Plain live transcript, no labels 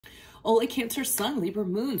Hola Cancer Sun, Libra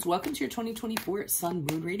Moons. Welcome to your 2024 Sun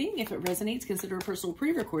Moon reading. If it resonates, consider a personal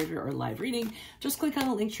pre-recorded or live reading. Just click on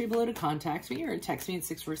the link tree below to contact me or text me at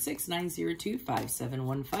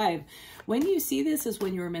 646-902-5715. When you see this is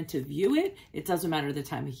when you were meant to view it. It doesn't matter the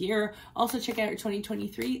time of year. Also check out your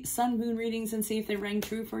 2023 Sun Moon readings and see if they rang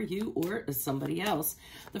true for you or somebody else.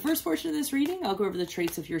 The first portion of this reading, I'll go over the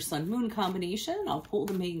traits of your Sun Moon combination. I'll pull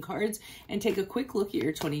the main cards and take a quick look at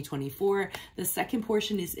your 2024. The second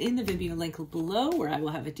portion is in the Vimeo link below, where I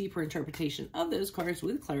will have a deeper interpretation of those cards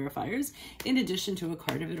with clarifiers, in addition to a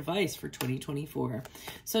card of advice for 2024.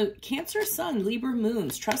 So Cancer Sun, Libra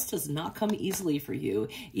Moons, trust does not come easily for you,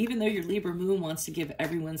 even though your Libra Moon wants to give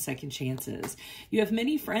everyone second chances. You have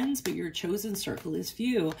many friends, but your chosen circle is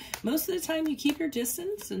few. Most of the time you keep your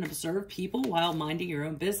distance and observe people while minding your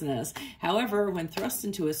own business. However, when thrust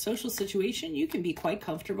into a social situation, you can be quite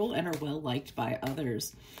comfortable and are well liked by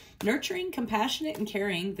others. Nurturing, compassionate, and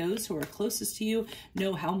caring, those who are closest to you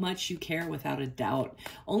know how much you care without a doubt.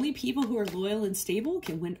 Only people who are loyal and stable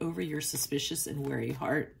can win over your suspicious and wary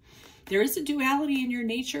heart. There is a duality in your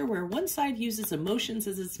nature where one side uses emotions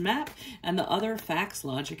as its map and the other facts,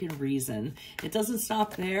 logic, and reason. It doesn't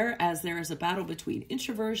stop there, as there is a battle between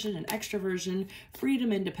introversion and extroversion,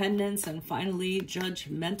 freedom, independence, and finally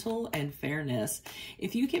judgmental and fairness.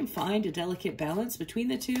 If you can find a delicate balance between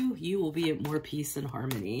the two, you will be at more peace and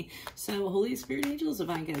harmony. So Holy Spirit, angels,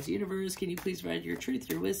 divine guides, universe, can you please provide your truth,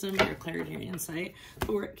 your wisdom, your clarity, your insight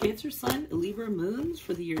for Cancer Sun, Libra Moons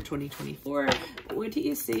for the year 2024? What do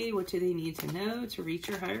you see? What do they need to know to reach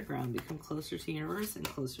your higher ground, become closer to universe and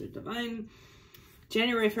closer to divine?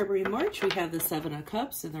 January, February, March, we have the Seven of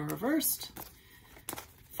Cups in the reversed.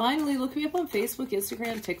 Finally, look me up on Facebook,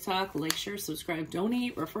 Instagram, TikTok, like, share, subscribe,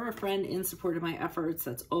 donate, refer a friend in support of my efforts.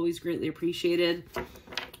 That's always greatly appreciated.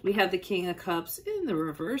 We have the King of Cups in the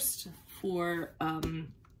reversed for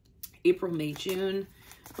April, May, June.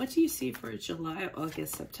 What do you see for July,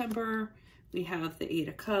 August, September? We have the Eight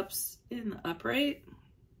of Cups in the upright.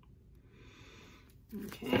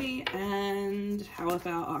 Okay, and how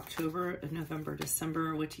about October, November,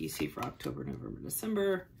 December? What do you see for October, November,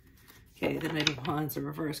 December? Okay, the Knight of Wands in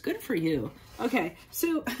reverse. Good for you. Okay,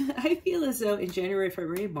 so I feel as though in January,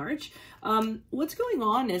 February, March, what's going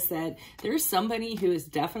on is that there's somebody who is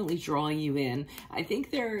definitely drawing you in. I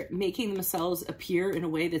think they're making themselves appear in a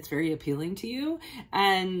way that's very appealing to you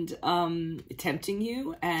and tempting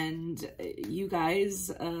you. And you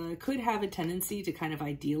guys could have a tendency to kind of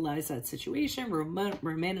idealize that situation,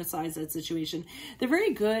 romanticize that situation. They're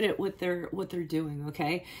very good at what they're doing,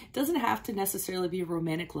 okay? It doesn't have to necessarily be a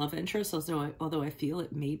romantic love interest, although I feel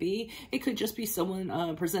it may be. It could just be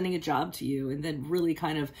someone presenting a job to you and then really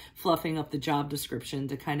kind of fluffing up the job description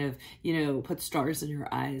to kind of, you know, put stars in your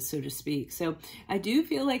eyes, so to speak. So I do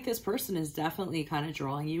feel like this person is definitely kind of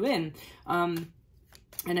drawing you in. And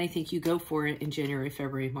I think you go for it in January,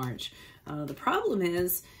 February, March. The problem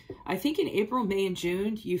is, I think in April, May, and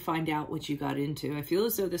June, you find out what you got into. I feel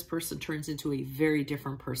as though this person turns into a very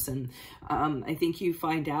different person. I think you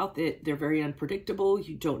find out that they're very unpredictable.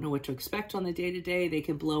 You don't know what to expect on the day-to-day. They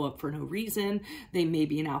can blow up for no reason. They may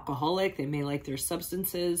be an alcoholic. They may like their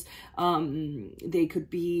substances. They could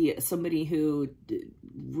be somebody who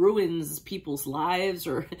ruins people's lives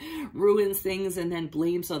or ruins things and then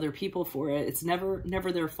blames other people for it. It's never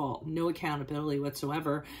their fault. No accountability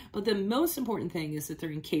whatsoever. But the most important thing is that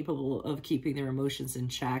they're incapable of keeping their emotions in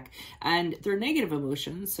check, and they're negative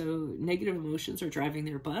emotions. So negative emotions are driving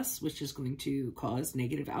their bus, which is going to cause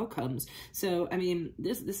negative outcomes. So, I mean,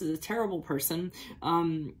 this is a terrible person,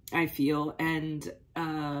 I feel. And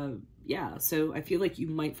yeah, so I feel like you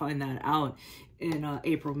might find that out in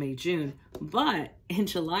April, May, June. But in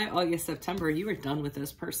July, August, September, you are done with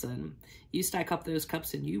this person. You stack up those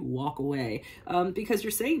cups and you walk away because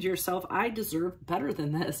you're saying to yourself, I deserve better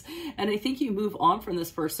than this. And I think you move on from this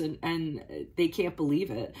person and they can't believe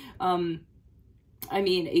it. I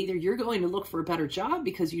mean, either you're going to look for a better job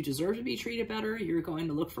because you deserve to be treated better, you're going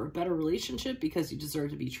to look for a better relationship because you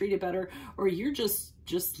deserve to be treated better, or you're just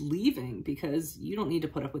leaving because you don't need to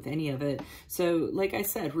put up with any of it. So like I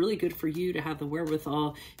said, really good for you to have the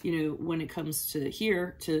wherewithal, you know, when it comes to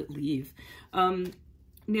here, to leave.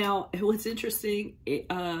 Now, what's interesting,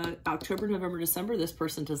 October, November, December, this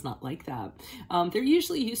person does not like that. They're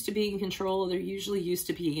usually used to being in control. They're usually used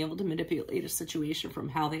to being able to manipulate a situation from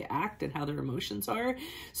how they act and how their emotions are.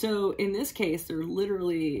 So in this case, they're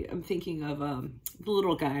literally, I'm thinking of the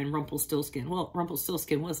little guy in Rumpelstiltskin. Well,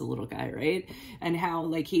 Rumpelstiltskin was a little guy, right? And how,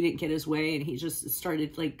 like, he didn't get his way and he just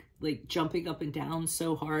started, like, like jumping up and down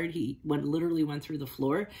so hard he literally went through the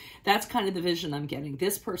floor. That's kind of the vision I'm getting.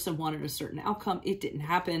 This person wanted a certain outcome. It didn't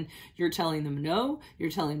happen. You're telling them no.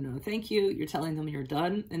 You're telling them no thank you. You're telling them you're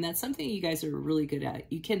done. And that's something you guys are really good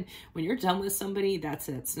at. You can, when you're done with somebody, that's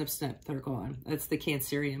it. Snip, snip, they're gone. That's the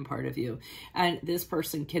Cancerian part of you. And this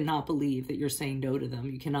person cannot believe that you're saying no to them.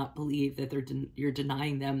 You cannot believe that you're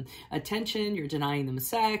denying them attention. You're denying them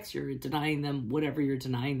sex. You're denying them whatever you're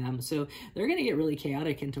denying them. So they're going to get really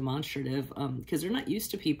chaotic and demonstrative because they're not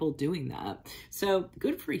used to people doing that. So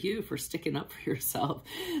good for you for sticking up for yourself.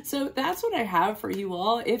 So that's what I have for you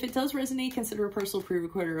all. If it does resonate, consider a personal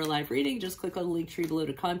pre-recorded or live reading. Just click on the link tree below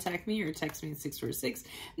to contact me or text me at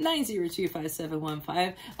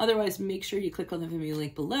 646-902-5715. Otherwise, make sure you click on the Vimeo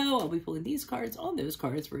link below. I'll be pulling these cards on those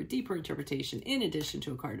cards for a deeper interpretation in addition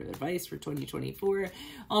to a card of advice for 2024.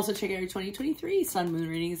 Also, check out your 2023 Sun Moon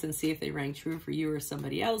readings and see if they rang true for you or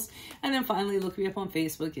somebody else. And then finally, look me up on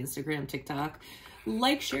Facebook, Instagram, TikTok.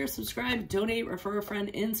 Like, share, subscribe, donate, refer a friend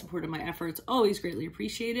in support of my efforts. Always greatly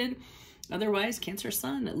appreciated. Otherwise, Cancer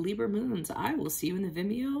Sun, Libra Moons. I will see you in the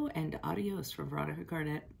Vimeo, and adios from Veronica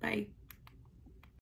Garnett. Bye.